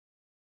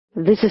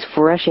This is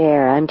Fresh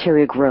Air. I'm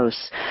Terry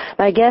Gross.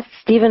 My guest,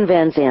 Steven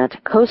Van Zandt,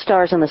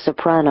 co-stars on The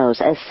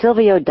Sopranos as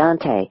Silvio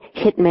Dante,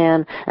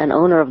 hitman and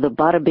owner of the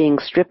Bada Bing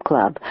strip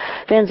club.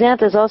 Van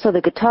Zandt is also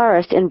the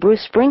guitarist in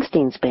Bruce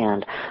Springsteen's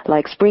band.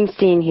 Like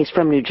Springsteen, he's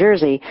from New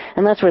Jersey,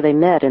 and that's where they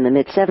met in the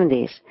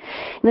mid-'70s.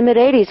 In the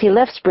mid-'80s, he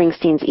left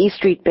Springsteen's E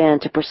Street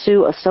Band to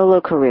pursue a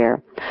solo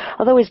career.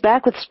 Although he's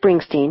back with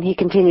Springsteen, he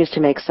continues to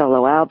make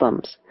solo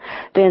albums.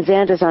 Van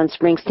Zandt is on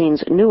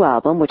Springsteen's new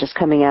album, which is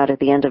coming out at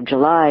the end of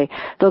July.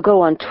 They'll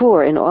go on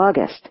tour in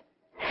August.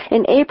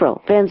 In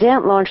April, Van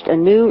Zandt launched a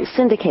new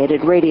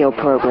syndicated radio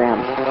program.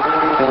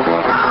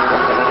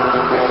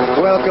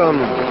 Welcome,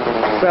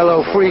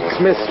 fellow freaks,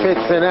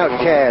 misfits, and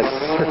outcasts.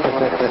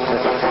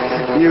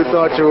 You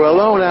thought you were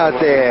alone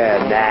out there.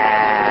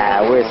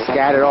 Nah, we're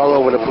scattered all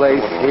over the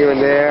place, here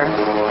and there.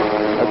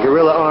 A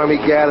guerrilla army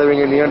gathering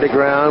in the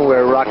underground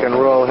where rock and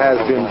roll has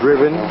been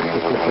driven,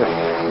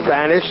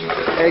 banished,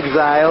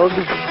 exiled.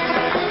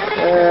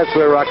 That's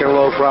where rock and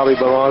roll probably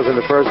belongs in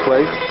the first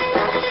place.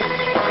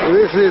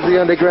 This is the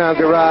Underground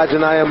Garage,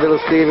 and I am Little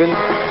Steven,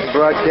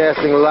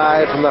 broadcasting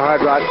live from the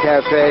Hard Rock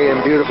Cafe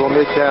in beautiful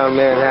Midtown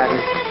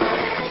Manhattan.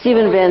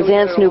 Steven Van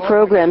Zandt's new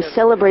program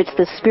celebrates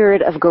the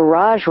spirit of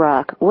garage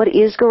rock. What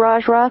is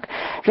garage rock?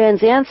 Van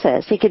Zandt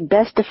says he could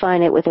best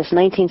define it with his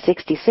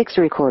 1966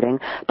 recording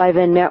by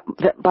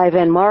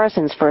Van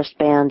Morrison's first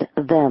band,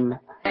 Them.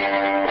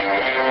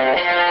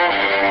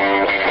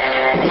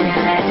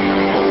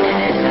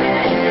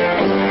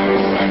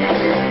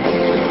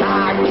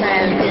 I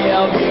can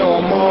give you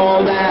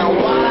more than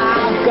what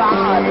I've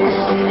got.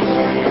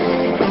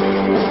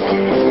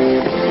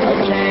 I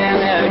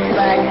can't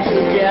expect to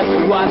get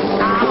what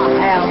I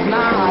have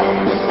not.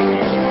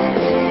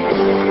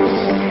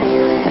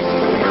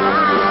 I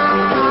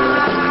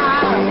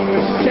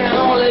can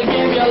only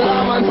give you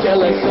love until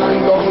the sun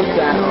goes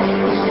down.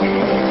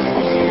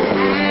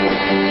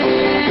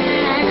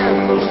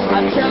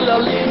 Until the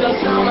leaves of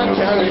summer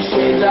turn the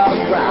shades of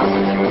brown.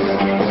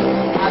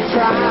 I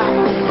try,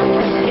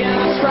 yeah,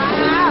 I try.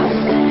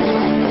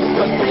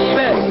 But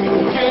baby,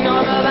 you know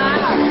that I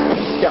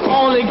can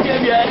only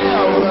give you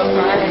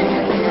everything.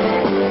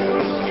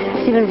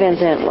 Steven Van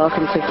Zandt,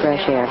 welcome to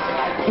Fresh Air.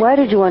 Why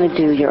did you want to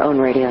do your own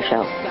radio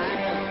show?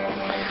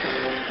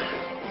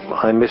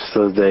 I miss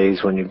those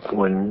days when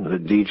the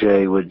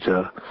DJ would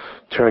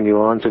turn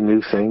you on to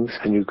new things,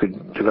 and you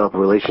could develop a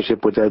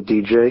relationship with that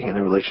DJ and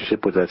a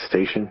relationship with that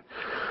station.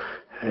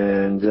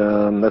 And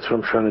that's what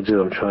I'm trying to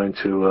do. I'm trying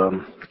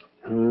to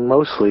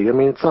mostly, I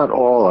mean, it's not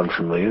all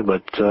unfamiliar,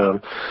 but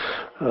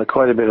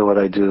quite a bit of what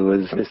I do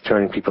is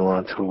turning people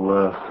on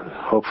to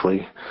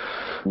hopefully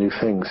new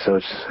things. So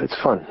it's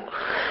fun.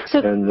 So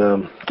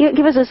and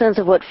give us a sense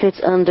of what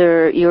fits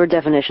under your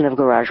definition of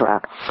garage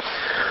rock.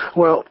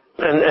 Well,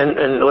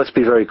 and let's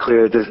be very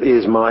clear, this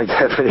is my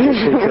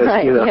definition, because,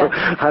 right,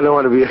 yeah. I don't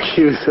want to be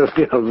accused of,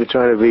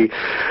 trying to be,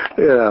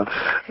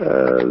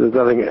 there's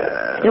nothing...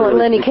 you don't want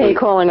Lenny Kaye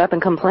calling up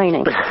and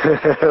complaining.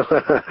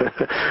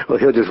 Well,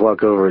 he'll just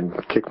walk over and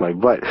kick my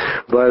butt.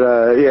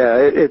 But,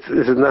 yeah,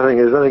 there's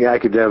nothing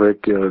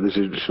academic, this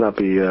should not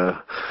be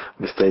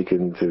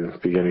mistaken to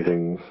be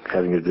anything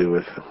having to do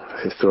with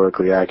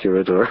historically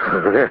accurate or,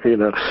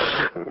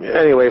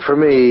 Anyway, for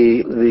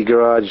me, the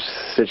garage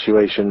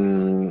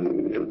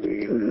situation...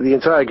 The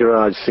entire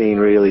garage scene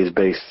really is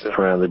based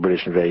around the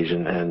British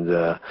invasion and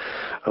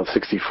of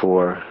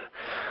 '64.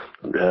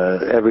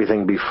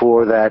 Everything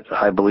before that,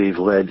 I believe,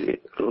 led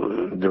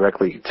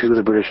directly to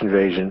the British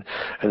invasion,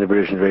 and the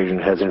British invasion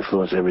has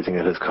influenced everything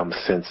that has come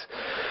since.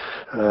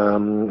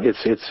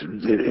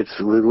 It's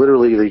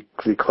literally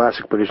the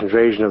classic British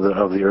invasion of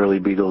the early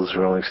Beatles,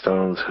 Rolling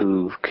Stones,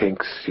 Who,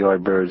 Kinks,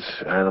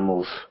 Yardbirds,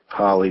 Animals,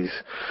 Hollies.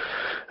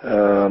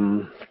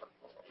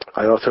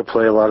 I also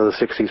play a lot of the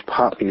 '60s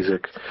pop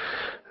music,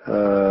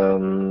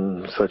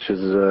 such as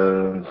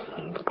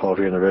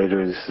Poetry and the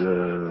Raiders,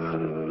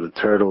 the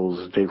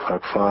Turtles, Dave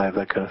Clark 5,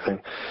 that kind of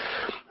thing.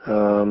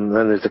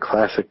 Then there's the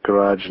classic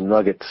garage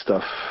nugget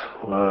stuff,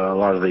 a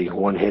lot of the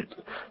one-hit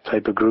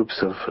type of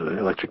groups of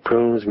Electric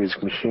Prunes,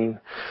 Music Machine.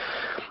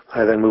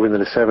 I then move into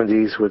the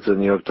 '70s with the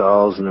New York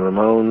Dolls and the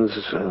Ramones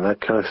and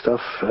that kind of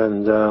stuff,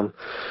 and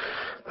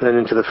then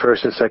into the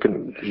first and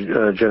second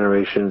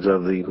generations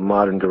of the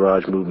modern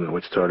garage movement,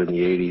 which started in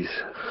the '80s.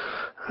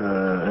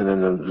 And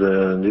then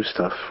the new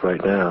stuff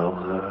right now,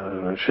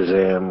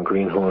 Shazam,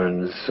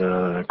 Greenhorns,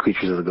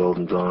 Creatures of the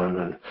Golden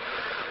Dawn,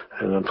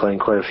 and I'm playing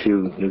quite a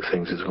few new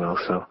things as well.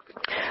 So.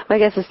 My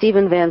guest is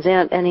Steven Van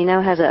Zandt, and he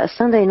now has a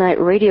Sunday night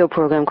radio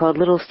program called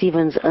Little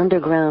Steven's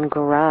Underground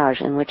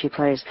Garage, in which he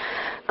plays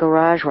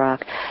garage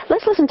rock.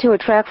 Let's listen to a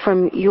track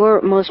from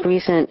your most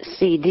recent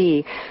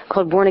CD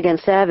called Born Again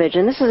Savage,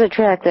 and this is a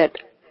track that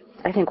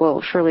I think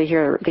we'll surely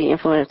hear the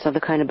influence of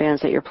the kind of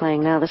bands that you're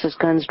playing now. This is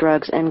Guns,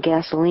 Drugs, and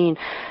Gasoline.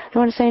 Do you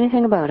want to say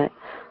anything about it?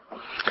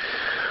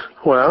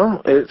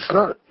 Well, it's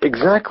not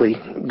exactly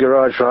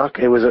garage rock.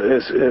 It was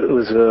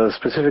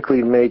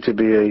specifically made to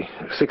be a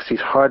 '60s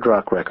hard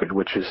rock record,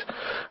 which is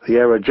the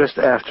era just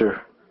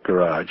after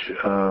garage,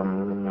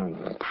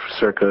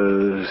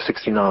 circa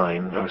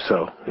 '69 or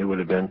so. It would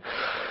have been.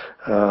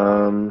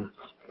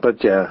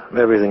 But yeah,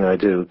 everything I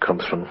do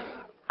comes from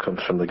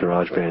the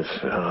garage bands,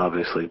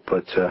 obviously.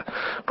 But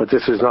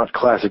this is not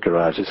classic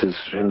garage. This is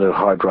in the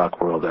hard rock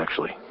world,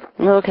 actually.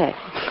 Okay.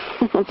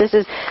 This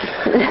is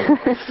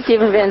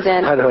Steven Van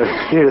Zandt. I know.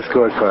 You need a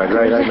scorecard,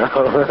 right? I know.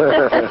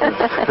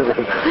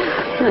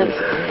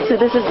 So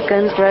this is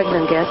Guns, Drugs,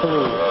 and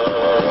Gasoline.